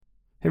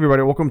Hey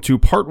everybody, welcome to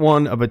part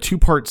one of a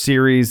two-part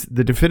series,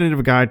 The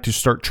Definitive Guide to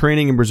Start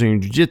Training in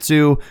Brazilian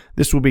Jiu-Jitsu.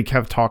 This will be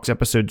Kev Talks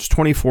episodes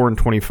 24 and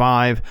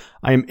 25.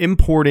 I am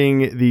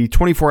importing the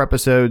 24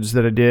 episodes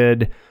that I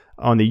did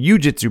on the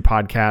Jiu-Jitsu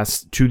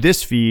podcast to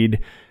this feed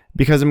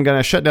because I'm going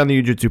to shut down the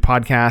Jiu-Jitsu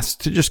podcast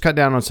to just cut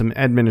down on some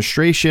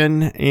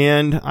administration,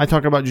 and I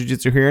talk about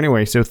Jiu-Jitsu here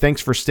anyway. So thanks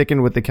for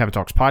sticking with the Kev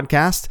Talks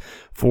podcast,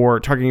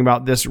 for talking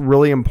about this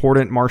really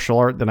important martial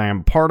art that I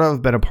am part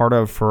of, been a part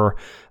of for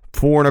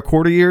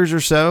 4.25 years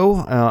or so.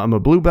 I'm a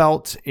blue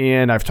belt,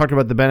 and I've talked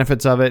about the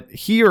benefits of it.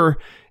 Here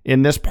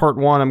in this part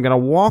one, I'm going to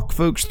walk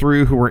folks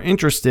through who are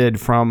interested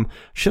from,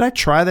 should I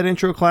try that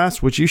intro class,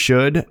 which you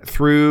should,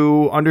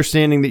 through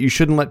understanding that you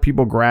shouldn't let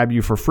people grab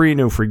you for free,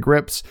 no free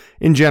grips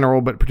in general,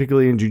 but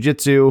particularly in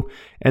jiu-jitsu.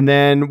 And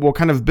then we'll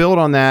kind of build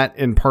on that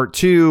in part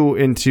two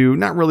into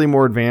not really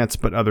more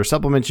advanced, but other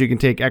supplements you can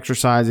take,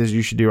 exercises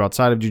you should do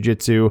outside of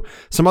jiu-jitsu,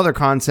 some other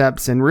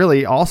concepts, and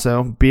really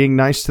also being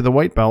nice to the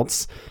white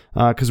belts,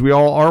 because we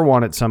all are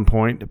one at some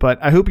point. But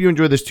I hope you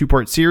enjoy this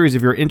two-part series.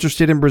 If you're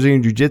interested in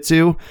Brazilian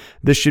Jiu-Jitsu,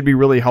 this should be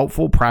really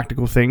helpful.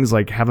 Practical things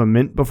like have a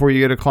mint before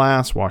you go to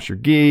class, wash your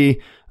gi,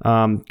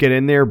 get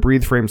in there,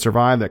 breathe, frame,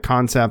 survive, that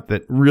concept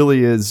that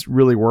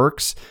really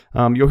works.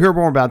 You'll hear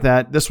more about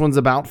that. This one's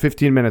about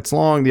 15 minutes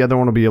long. The other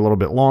one will be a little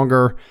bit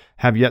longer.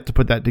 Have yet to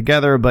put that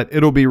together, but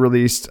it'll be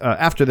released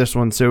after this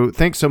one. So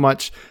thanks so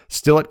much.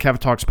 Still at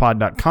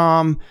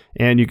kevtalkspod.com,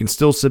 and you can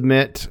still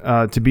submit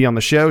to be on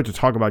the show to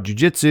talk about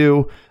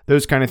jiu-jitsu,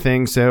 those kind of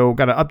things. So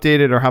got to update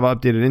it or have an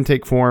updated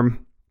intake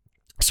form.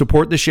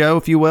 Support the show,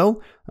 if you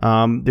will.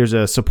 There's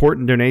a support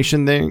and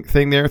donation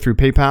thing there through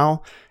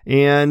PayPal,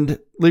 and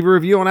leave a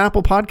review on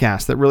Apple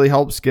Podcasts. That really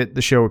helps get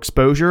the show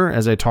exposure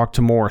as I talk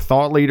to more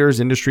thought leaders,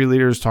 industry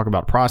leaders, talk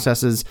about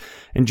processes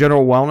and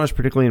general wellness,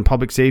 particularly in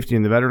public safety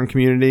and the veteran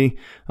community,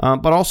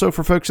 but also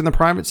for folks in the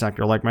private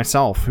sector like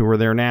myself who are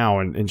there now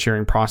and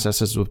sharing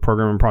processes with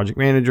program and project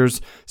managers.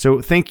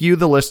 So thank you,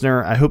 the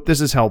listener. I hope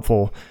this is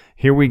helpful.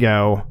 Here we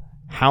go.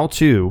 How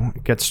to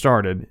get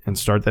started and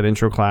start that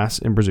intro class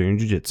in Brazilian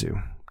Jiu-Jitsu.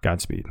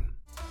 Godspeed.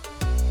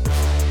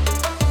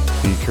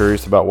 Are you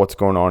curious about what's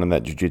going on in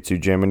that jiu-jitsu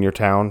gym in your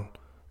town?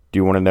 Do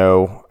you want to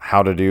know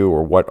how to do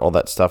or what all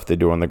that stuff they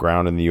do on the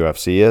ground in the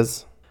UFC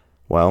is?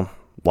 Well,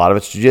 a lot of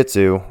it's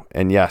jiu-jitsu,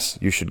 and yes,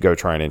 you should go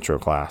try an intro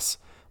class.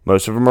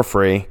 Most of them are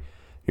free.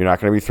 You're not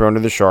going to be thrown to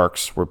the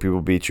sharks where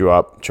people beat you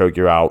up, choke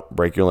you out,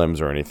 break your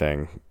limbs or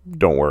anything.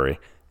 Don't worry.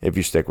 If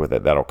you stick with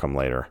it, that'll come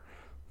later.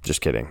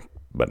 Just kidding,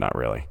 but not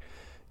really.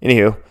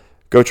 Anywho,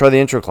 go try the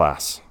intro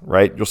class,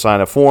 right? You'll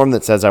sign a form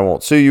that says I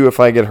won't sue you if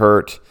I get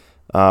hurt.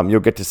 You'll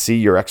get to see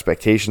your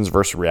expectations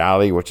versus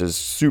reality, which is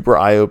super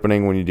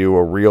eye-opening when you do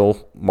a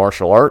real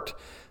martial art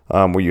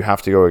where you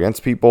have to go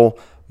against people.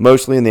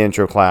 Mostly in the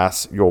intro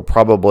class, you'll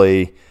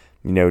probably,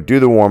 do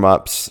the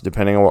warm-ups,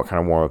 depending on what kind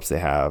of warm-ups they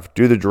have.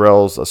 Do the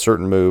drills, a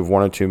certain move,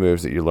 one or two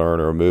moves that you learn,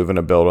 or a move and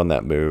a build on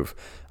that move,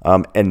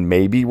 and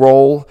maybe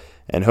roll.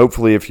 And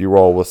hopefully if you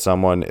roll with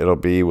someone, it'll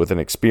be with an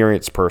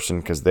experienced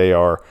person because they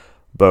are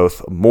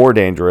both more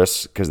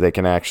dangerous because they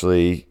can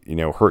actually,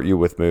 hurt you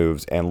with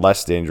moves, and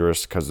less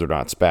dangerous because they're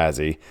not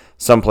spazzy.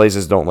 Some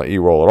places don't let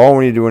you roll at all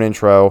when you do an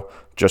intro,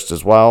 just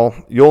as well.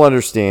 You'll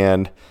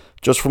understand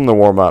just from the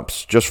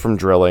warm-ups, just from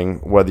drilling,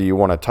 whether you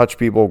want to touch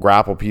people,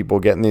 grapple people,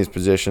 get in these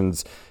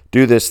positions,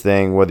 do this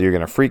thing, whether you're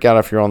going to freak out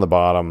if you're on the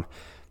bottom.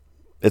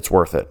 It's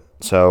worth it.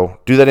 So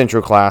do that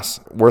intro class,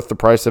 worth the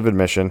price of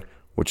admission,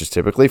 which is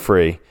typically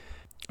free,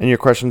 and your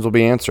questions will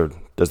be answered.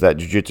 Does that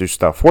jiu-jitsu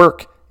stuff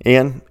work?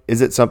 And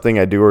is it something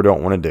I do or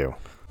don't want to do?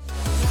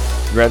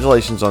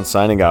 Congratulations on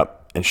signing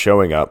up and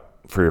showing up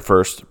for your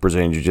first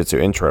Brazilian Jiu-Jitsu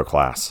intro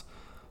class.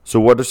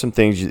 So what are some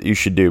things you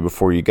should do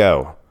before you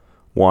go?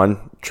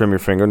 1, trim your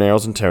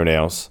fingernails and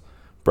toenails,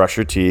 brush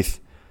your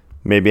teeth,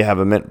 maybe have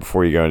a mint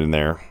before you go in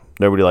there.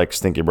 Nobody likes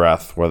stinky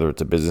breath, whether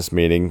it's a business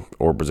meeting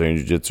or Brazilian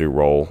Jiu-Jitsu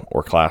roll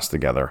or class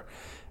together.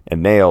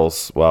 And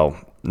nails, well,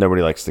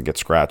 nobody likes to get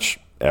scratched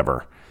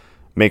ever.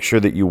 Make sure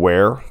that you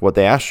wear what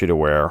they ask you to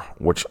wear,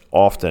 which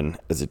often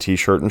is a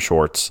t-shirt and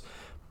shorts,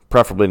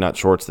 preferably not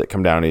shorts that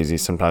come down easy.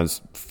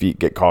 Sometimes feet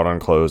get caught on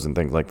clothes and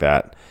things like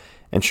that.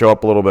 And show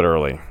up a little bit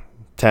early.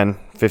 10,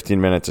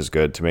 15 minutes is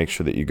good to make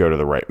sure that you go to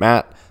the right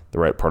mat, the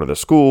right part of the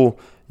school.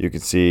 You can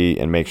see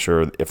and make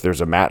sure if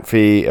there's a mat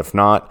fee. If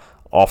not,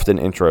 often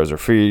intros are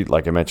free,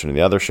 like I mentioned in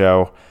the other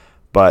show.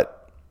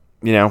 But,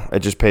 it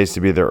just pays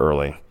to be there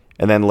early.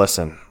 And then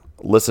listen.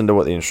 Listen to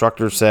what the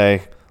instructors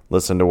say.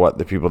 Listen to what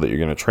the people that you're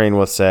going to train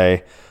with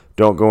say.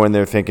 Don't go in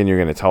there thinking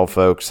you're going to tell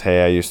folks,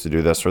 hey, I used to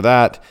do this or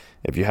that.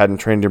 If you hadn't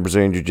trained in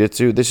Brazilian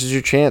Jiu-Jitsu, this is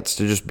your chance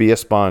to just be a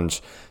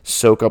sponge.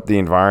 Soak up the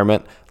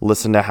environment.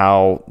 Listen to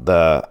how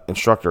the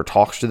instructor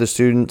talks to the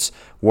students.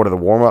 What are the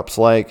warm-ups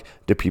like?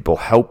 Do people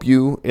help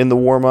you in the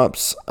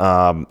warm-ups?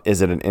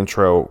 Is it an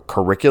intro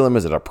curriculum?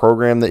 Is it a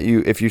program that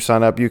if you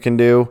sign up, you can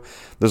do?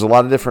 There's a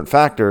lot of different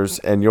factors,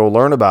 and you'll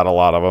learn about a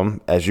lot of them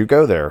as you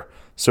go there.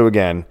 So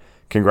again,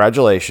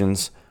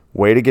 congratulations.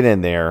 Way to get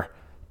in there.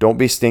 Don't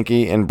be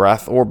stinky in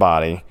breath or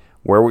body.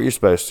 Wear what you're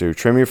supposed to.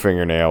 Trim your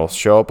fingernails.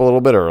 Show up a little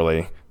bit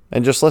early.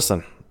 And just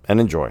listen and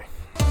enjoy.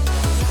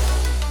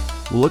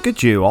 Well, look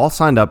at you, all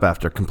signed up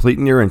after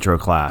completing your intro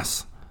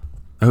class.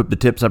 I hope the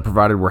tips I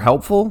provided were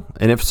helpful,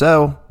 and if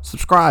so,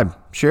 subscribe,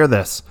 share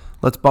this.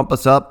 Let's bump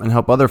us up and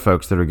help other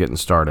folks that are getting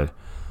started.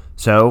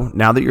 So,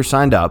 now that you're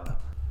signed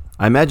up,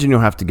 I imagine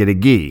you'll have to get a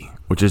gi,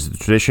 which is the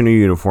traditional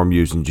uniform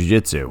used in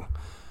jiu-jitsu.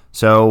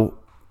 So,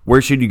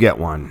 where should you get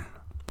one?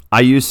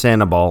 I use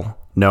Sandoval.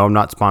 No, I'm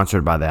not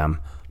sponsored by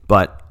them,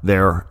 but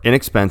they're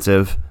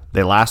inexpensive,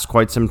 they last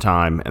quite some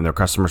time, and their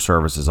customer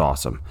service is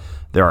awesome.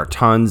 There are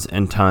tons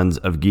and tons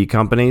of gi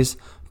companies.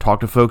 Talk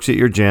to folks at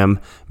your gym.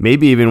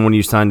 Maybe even when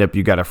you signed up,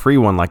 you got a free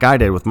one like I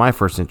did with my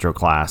first intro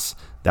class.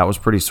 That was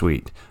pretty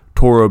sweet.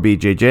 Toro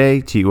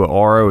BJJ,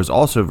 Toro is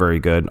also very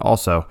good.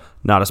 Also,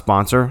 not a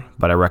sponsor,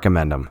 but I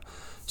recommend them.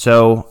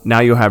 So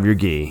now you'll have your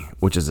gi,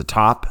 which is a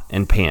top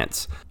and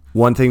pants.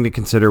 One thing to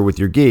consider with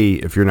your gi,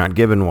 if you're not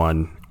given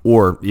one,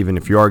 or even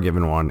if you are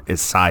given one, is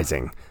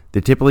sizing.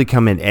 They typically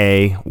come in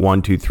A,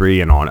 1, 2,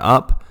 3, and on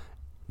up.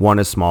 One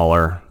is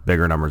smaller,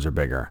 bigger numbers are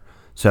bigger.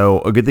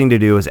 So a good thing to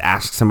do is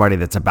ask somebody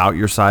that's about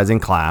your size in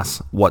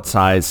class what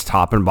size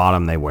top and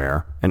bottom they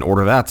wear and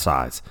order that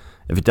size.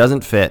 If it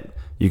doesn't fit,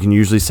 you can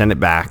usually send it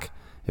back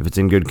if it's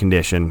in good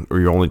condition or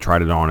you only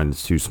tried it on and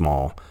it's too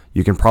small.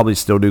 You can probably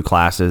still do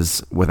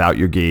classes without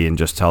your gi and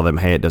just tell them,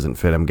 hey, it doesn't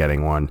fit, I'm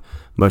getting one.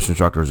 Most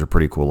instructors are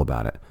pretty cool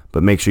about it.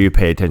 But make sure you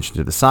pay attention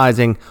to the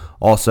sizing.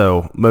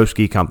 Also, most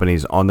gi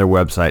companies on their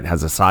website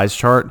has a size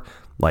chart,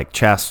 like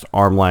chest,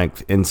 arm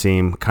length,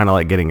 inseam, kind of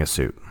like getting a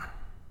suit.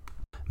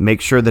 Make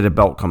sure that a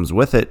belt comes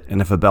with it, and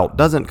if a belt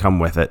doesn't come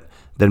with it,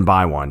 then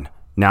buy one.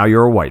 Now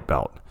you're a white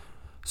belt.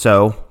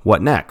 So,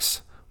 what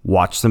next?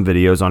 Watch some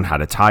videos on how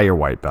to tie your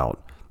white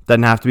belt.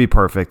 Doesn't have to be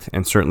perfect,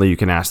 and certainly you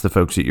can ask the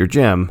folks at your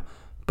gym,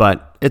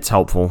 but it's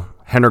helpful.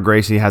 Henry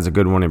Gracie has a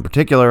good one in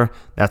particular.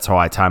 That's how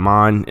I tie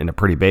mine, in a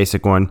pretty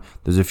basic one.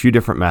 There's a few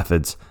different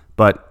methods,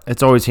 but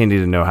it's always handy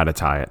to know how to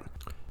tie it.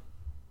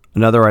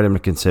 Another item to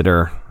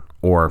consider,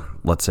 or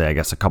let's say I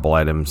guess a couple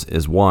items,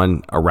 is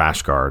one, a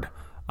rash guard.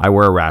 I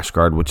wear a rash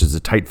guard, which is a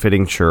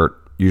tight-fitting shirt,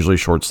 usually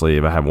short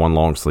sleeve. I have one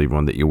long sleeve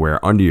one that you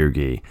wear under your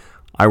gi.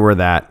 I wear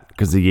that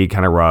because the gi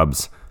kind of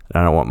rubs, and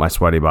I don't want my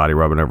sweaty body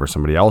rubbing over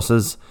somebody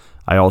else's.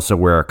 I also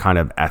wear a kind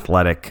of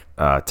athletic,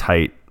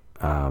 tight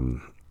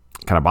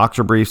kind of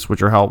boxer briefs,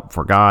 which are help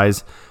for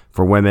guys.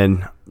 For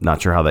women,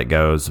 not sure how that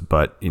goes,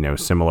 but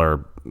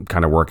similar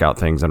kind of workout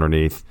things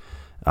underneath.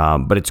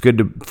 But it's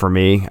good for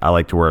me. I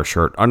like to wear a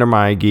shirt under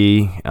my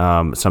gi.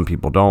 Some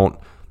people don't.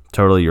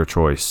 Totally your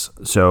choice.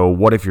 So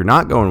what if you're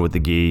not going with the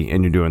gi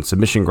and you're doing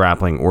submission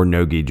grappling or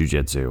no gi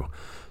jiu-jitsu?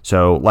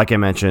 So like I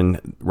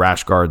mentioned,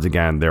 rash guards,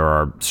 again, there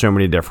are so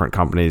many different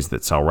companies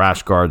that sell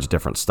rash guards,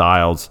 different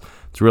styles.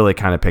 It's really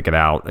kind of pick it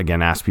out.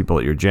 Again, ask people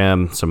at your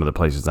gym. Some of the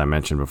places I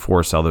mentioned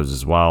before sell those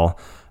as well.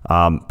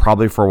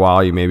 Probably for a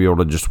while, you may be able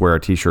to just wear a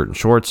t-shirt and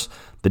shorts.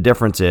 The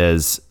difference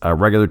is a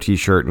regular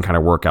t-shirt and kind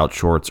of workout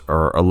shorts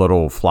are a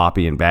little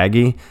floppy and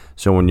baggy.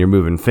 So when you're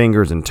moving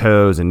fingers and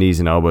toes and knees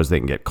and elbows, they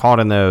can get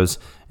caught in those.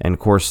 And of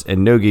course,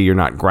 in no gi, you're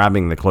not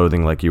grabbing the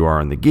clothing like you are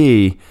in the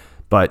gi,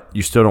 but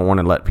you still don't want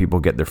to let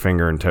people get their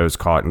finger and toes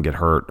caught and get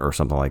hurt or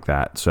something like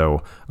that.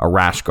 So a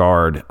rash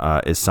guard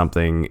is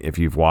something, if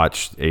you've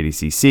watched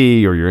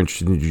ADCC or you're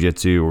interested in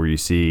jiu-jitsu or you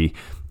see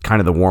kind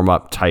of the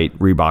warm-up tight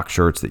Reebok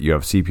shirts that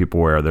UFC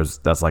people wear,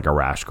 that's like a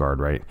rash guard,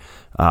 right?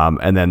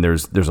 And then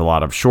there's a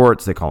lot of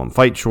shorts. They call them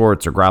fight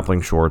shorts or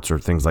grappling shorts or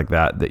things like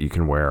that you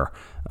can wear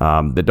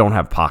that don't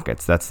have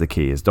pockets. That's the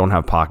key, is don't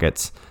have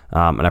pockets.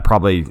 And I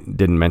probably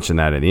didn't mention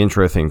that in the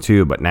intro thing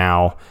too, but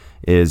now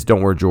is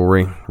don't wear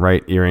jewelry,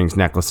 right? Earrings,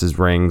 necklaces,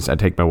 rings. I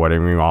take my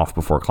wedding ring off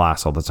before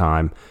class all the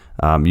time,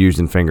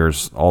 using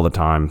fingers all the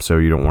time, so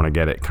you don't want to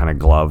get it kind of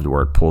gloved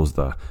where it pulls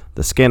the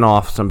skin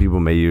off. Some people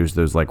may use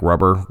those like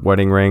rubber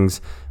wedding rings.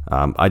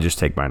 I just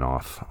take mine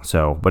off.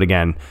 So, but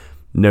again,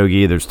 no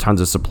gi, there's tons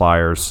of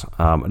suppliers.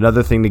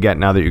 Another thing to get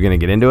now that you're going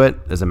to get into it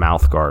is a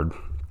mouth guard.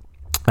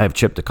 I have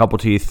chipped a couple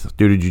teeth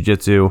due to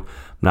jiu-jitsu,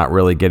 not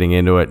really getting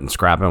into it and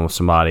scrapping with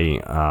somebody.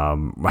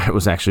 It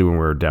was actually when we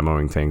were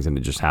demoing things and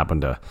it just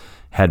happened to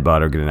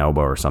headbutt or get an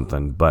elbow or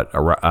something. But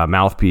a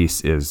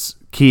mouthpiece is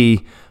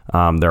key.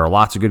 There are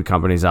lots of good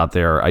companies out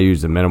there. I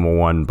use the minimal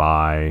one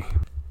by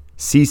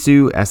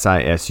Sisu,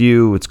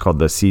 S-I-S-U. It's called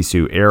the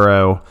Sisu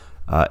Aero.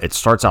 It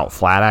starts out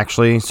flat,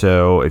 actually.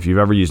 So if you've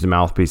ever used a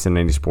mouthpiece in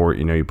any sport,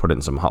 you put it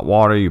in some hot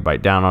water, you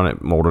bite down on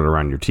it, mold it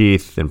around your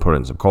teeth, then put it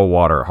in some cold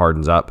water, it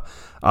hardens up.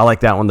 I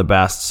like that one the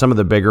best. Some of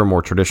the bigger,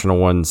 more traditional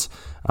ones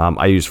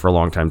I used for a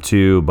long time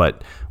too,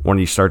 but when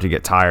you start to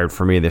get tired,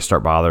 for me, they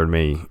start bothering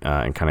me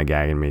and kind of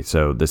gagging me.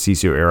 So the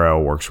Sisu Aero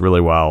works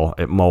really well.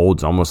 It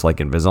molds almost like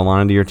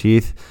Invisalign to your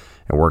teeth.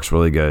 It works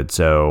really good.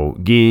 So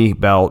gi,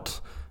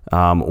 belt,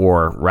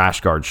 or rash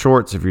guard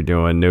shorts if you're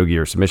doing no gi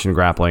or submission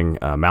grappling,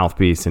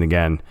 mouthpiece, and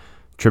again,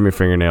 trim your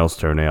fingernails,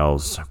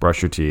 toenails,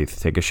 brush your teeth,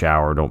 take a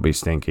shower, don't be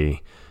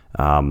stinky.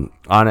 And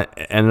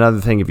another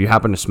thing, if you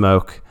happen to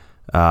smoke,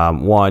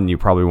 one, you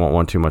probably won't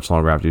want too much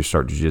longer after you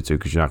start jiu-jitsu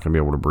because you're not going to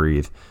be able to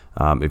breathe.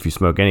 If you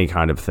smoke any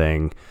kind of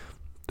thing,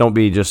 Don't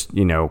be just,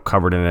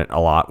 covered in it a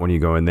lot when you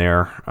go in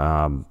there.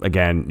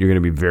 Again, you're going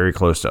to be very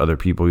close to other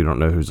people you don't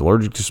know who's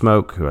allergic to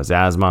smoke, who has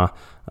asthma,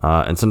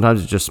 and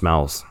sometimes it just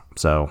smells.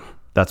 So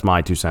that's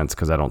my 2 cents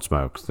because I don't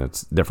smoke.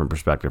 That's a different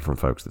perspective from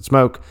folks that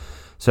smoke.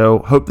 So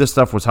hope this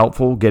stuff was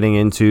helpful getting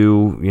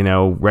into,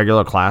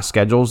 regular class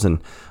schedules,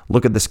 and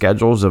look at the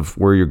schedules of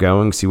where you're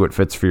going, see what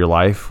fits for your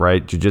life,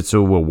 right?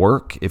 Jiu-jitsu will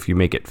work if you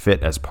make it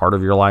fit as part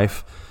of your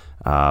life.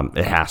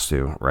 It has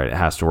to, right? It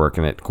has to work.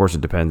 And of course,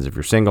 it depends if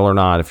you're single or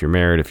not, if you're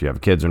married, if you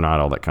have kids or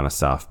not, all that kind of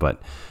stuff.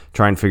 But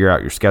try and figure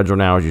out your schedule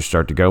now as you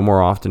start to go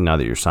more often, now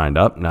that you're signed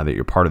up, now that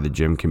you're part of the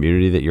gym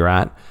community that you're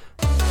at.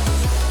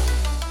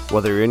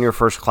 Whether you're in your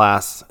first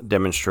class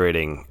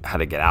demonstrating how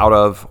to get out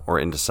of or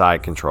into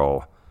side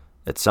control,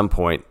 at some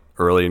point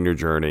early in your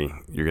journey,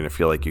 you're going to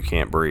feel like you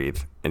can't breathe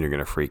and you're going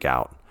to freak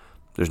out.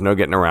 There's no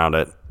getting around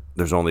it.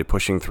 There's only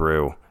pushing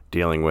through,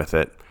 dealing with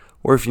it,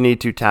 or if you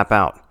need to, tap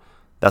out.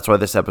 That's why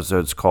this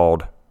episode's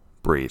called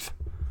Breathe.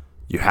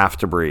 You have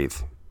to breathe.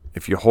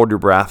 If you hold your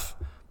breath,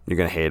 you're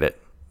going to hate it.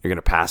 You're going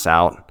to pass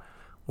out,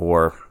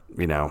 or,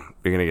 you're going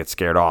to get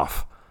scared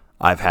off.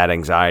 I've had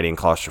anxiety and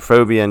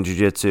claustrophobia in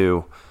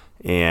jiu-jitsu,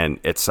 and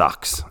it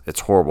sucks.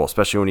 It's horrible,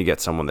 especially when you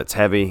get someone that's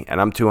heavy, and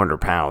I'm 200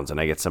 pounds, and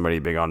I get somebody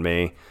big on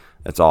me.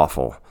 It's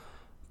awful.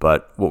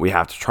 But what we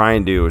have to try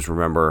and do is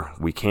remember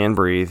we can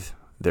breathe.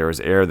 There is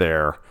air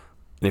there.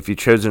 And if you've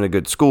chosen a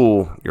good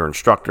school, your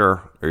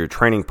instructor or your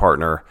training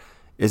partner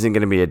isn't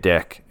going to be a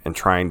dick and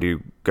trying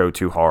to go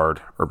too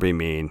hard or be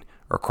mean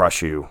or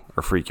crush you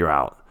or freak you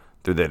out.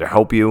 They're there to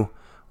help you,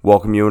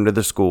 welcome you into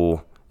the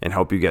school, and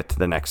help you get to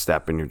the next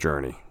step in your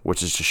journey,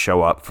 which is to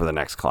show up for the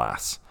next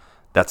class.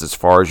 That's as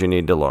far as you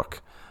need to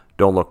look.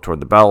 Don't look toward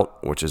the belt,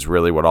 which is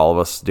really what all of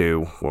us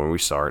do when we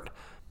start,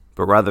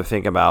 but rather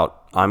think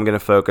about, I'm going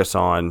to focus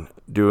on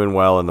doing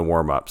well in the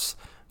warm-ups.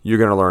 You're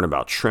going to learn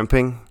about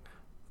shrimping,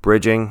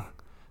 bridging,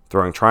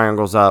 throwing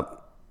triangles up,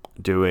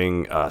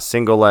 doing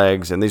single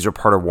legs, and these are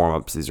part of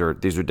warm-ups. These are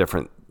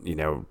different,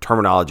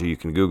 terminology. You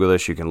can Google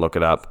this, you can look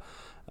it up,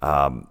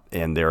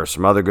 and there are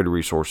some other good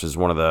resources.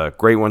 One of the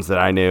great ones that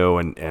I knew,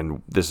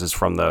 and this is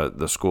from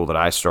the school that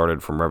I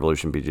started from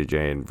Revolution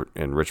BJJ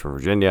in Richmond,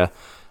 Virginia,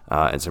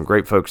 and some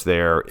great folks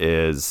there,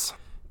 is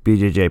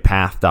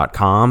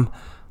bjjpath.com.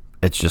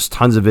 It's just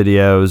tons of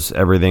videos,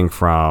 everything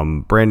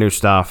from brand new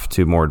stuff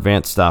to more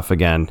advanced stuff.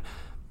 Again,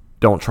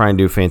 don't try and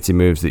do fancy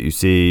moves that you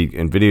see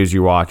in videos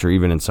you watch, or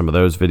even in some of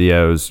those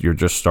videos. You're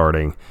just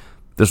starting.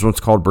 This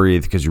one's called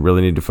Breathe because you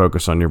really need to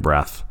focus on your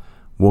breath.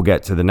 We'll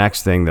get to the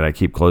next thing that I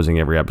keep closing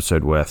every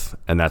episode with,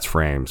 and that's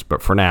frames.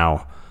 But for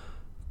now,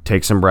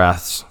 take some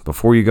breaths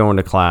before you go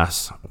into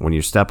class. When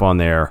you step on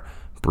there,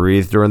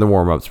 breathe during the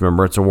warm-ups.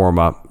 Remember, it's a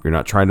warm-up. You're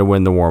not trying to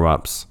win the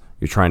warm-ups.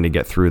 You're trying to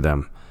get through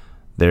them.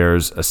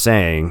 There's a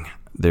saying,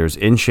 there's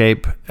in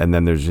shape and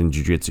then there's in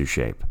jiu-jitsu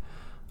shape.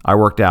 I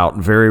worked out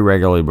very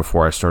regularly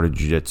before I started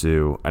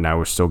jiu-jitsu, and I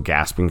was still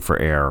gasping for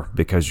air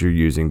because you're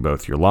using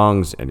both your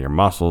lungs and your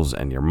muscles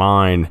and your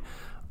mind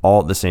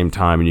all at the same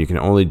time, and you can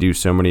only do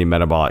so many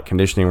metabolic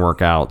conditioning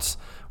workouts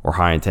or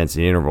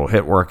high-intensity interval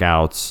HIIT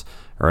workouts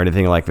or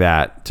anything like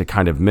that to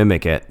kind of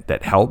mimic it.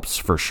 That helps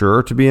for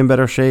sure to be in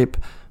better shape,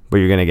 but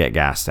you're going to get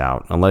gassed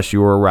out. Unless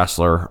you were a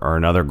wrestler or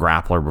another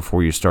grappler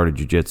before you started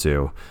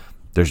jiu-jitsu,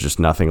 there's just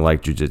nothing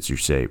like jiu-jitsu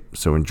shape.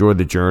 So enjoy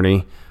the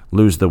journey,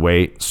 lose the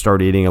weight,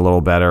 start eating a little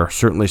better,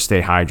 certainly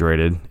stay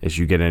hydrated as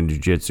you get into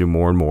jiu-jitsu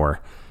more and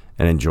more,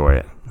 and enjoy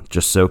it.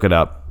 Just soak it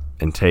up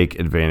and take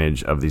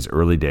advantage of these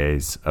early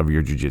days of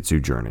your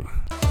jiu-jitsu journey.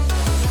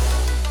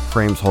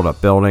 Frames hold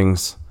up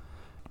buildings.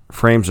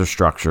 Frames are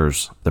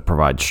structures that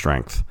provide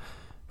strength.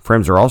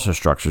 Frames are also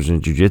structures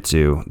in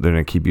jiu-jitsu that are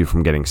going to keep you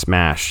from getting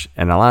smashed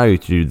and allow you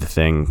to do the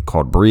thing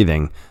called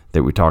breathing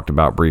that we talked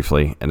about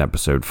briefly in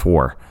episode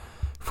 4.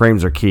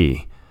 Frames are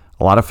key.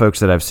 A lot of folks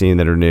that I've seen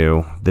that are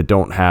new, that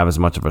don't have as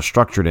much of a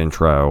structured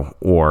intro,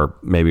 or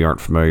maybe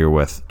aren't familiar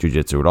with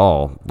jiu-jitsu at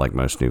all, like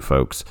most new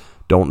folks,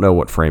 don't know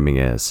what framing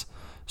is.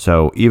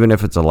 So even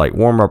if it's a light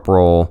warm-up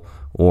roll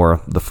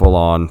or the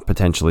full-on,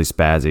 potentially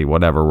spazzy,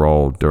 whatever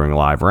roll during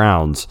live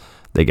rounds,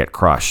 they get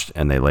crushed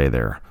and they lay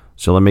there.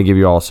 So let me give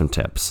you all some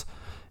tips.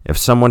 If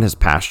someone has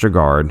passed your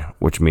guard,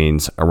 which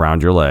means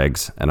around your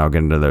legs, and I'll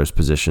get into those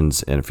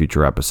positions in a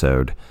future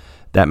episode,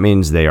 that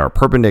means they are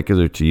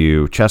perpendicular to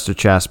you, chest to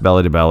chest,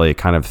 belly to belly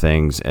kind of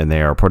things, and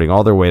they are putting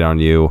all their weight on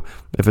you.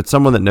 If it's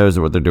someone that knows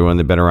what they're doing,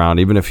 they've been around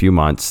even a few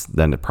months,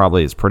 then it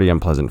probably is pretty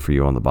unpleasant for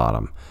you on the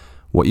bottom.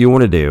 What you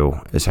want to do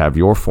is have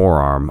your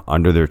forearm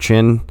under their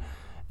chin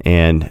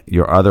and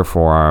your other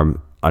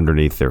forearm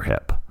underneath their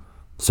hip.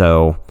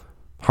 So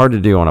hard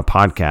to do on a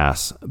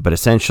podcast, but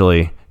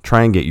essentially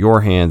try and get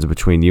your hands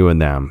between you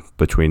and them,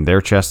 between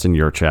their chest and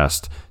your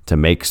chest, to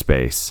make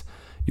space.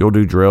 You'll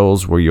do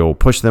drills where you'll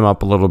push them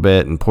up a little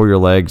bit and pull your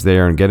legs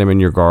there and get them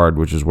in your guard,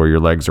 which is where your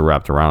legs are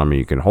wrapped around them and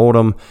you can hold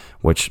them,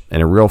 which in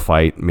a real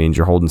fight means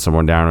you're holding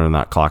someone down and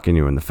not clocking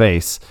you in the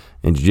face.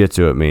 In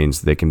jiu-jitsu, it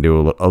means they can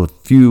do a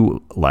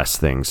few less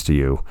things to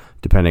you,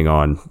 depending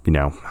on,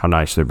 how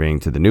nice they're being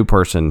to the new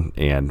person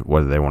and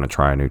whether they want to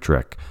try a new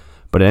trick.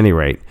 But at any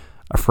rate,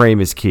 a frame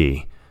is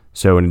key.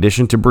 So in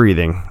addition to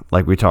breathing,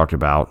 like we talked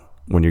about,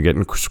 when you're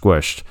getting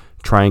squished,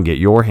 try and get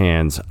your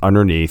hands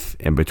underneath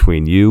and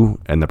between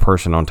you and the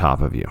person on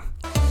top of you.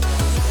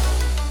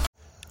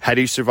 How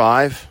do you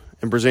survive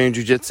in Brazilian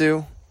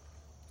Jiu-Jitsu?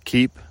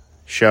 Keep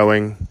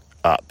showing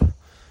up.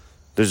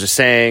 There's a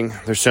saying,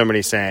 there's so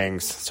many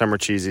sayings. Some are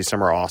cheesy,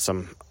 some are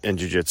awesome in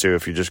Jiu-Jitsu.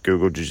 If you just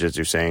Google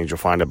Jiu-Jitsu sayings, you'll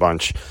find a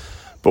bunch.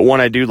 But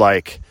one I do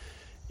like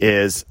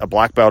is a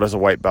black belt is a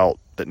white belt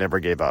that never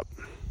gave up.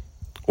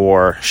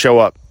 Or show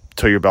up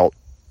till your belt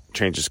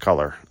changes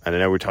color. And I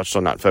know we touched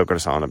on not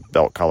focus on a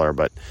belt color,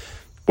 but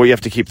what you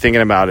have to keep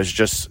thinking about is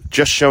just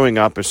showing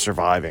up is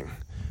surviving.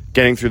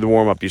 Getting through the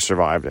warm-up, you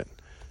survived it.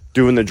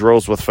 Doing the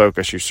drills with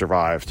focus, you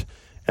survived.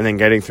 And then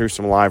getting through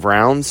some live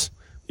rounds,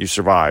 you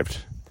survived.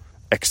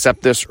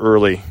 Accept this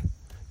early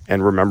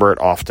and remember it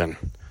often.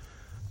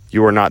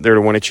 You are not there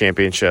to win a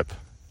championship.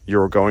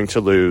 You are going to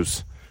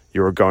lose.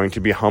 You are going to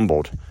be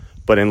humbled.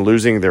 But in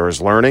losing, there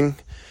is learning.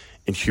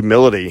 In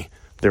humility,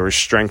 there is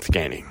strength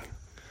gaining.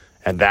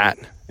 And that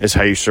is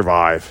how you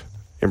survive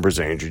in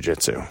Brazilian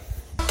Jiu-Jitsu.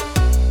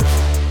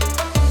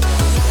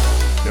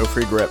 No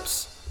free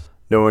grips.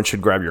 No one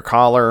should grab your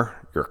collar,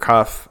 your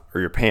cuff,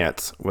 or your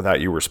pants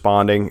without you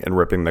responding and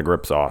ripping the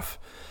grips off.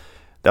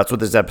 That's what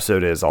this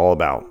episode is all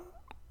about.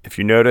 If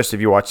you noticed, if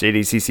you watched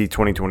ADCC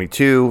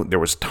 2022, there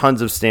was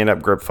tons of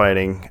stand-up grip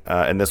fighting,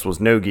 and this was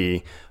no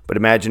gi. But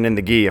imagine in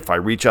the gi, if I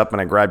reach up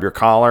and I grab your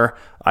collar,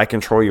 I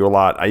control you a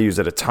lot. I use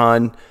it a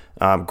ton.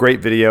 Great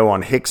video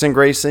on Rickson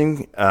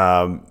Gracie,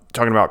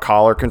 talking about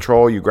collar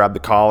control. You grab the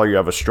collar, you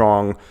have a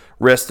strong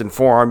wrist and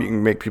forearm. You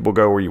can make people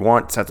go where you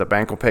want, sets up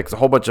ankle picks, a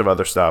whole bunch of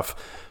other stuff.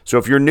 So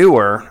if you're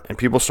newer and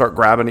people start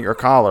grabbing at your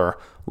collar,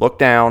 look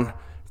down,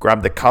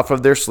 grab the cuff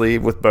of their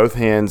sleeve with both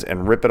hands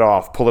and rip it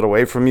off. Pull it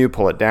away from you,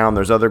 pull it down.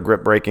 There's other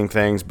grip breaking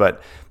things,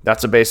 but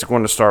that's a basic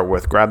one to start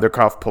with. Grab their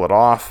cuff, pull it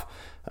off,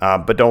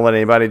 but don't let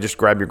anybody just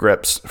grab your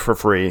grips for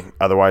free.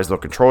 Otherwise, they'll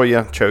control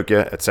you, choke you,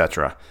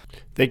 etc.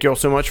 Thank you all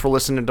so much for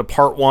listening to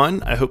part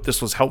 1. I hope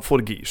this was helpful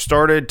to get you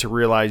started, to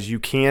realize you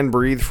can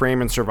breathe,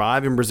 frame, and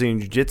survive in Brazilian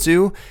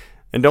Jiu-Jitsu.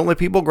 And don't let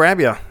people grab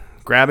you.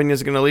 Grabbing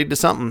is going to lead to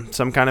something,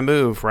 some kind of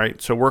move, right?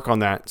 So work on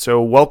that.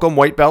 So welcome,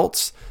 white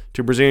belts,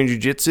 to Brazilian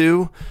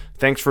Jiu-Jitsu.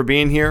 Thanks for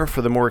being here.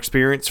 For the more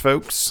experienced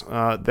folks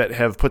that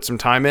have put some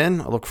time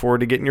in, I look forward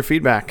to getting your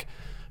feedback.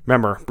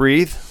 Remember,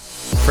 breathe,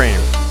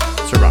 frame,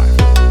 survive.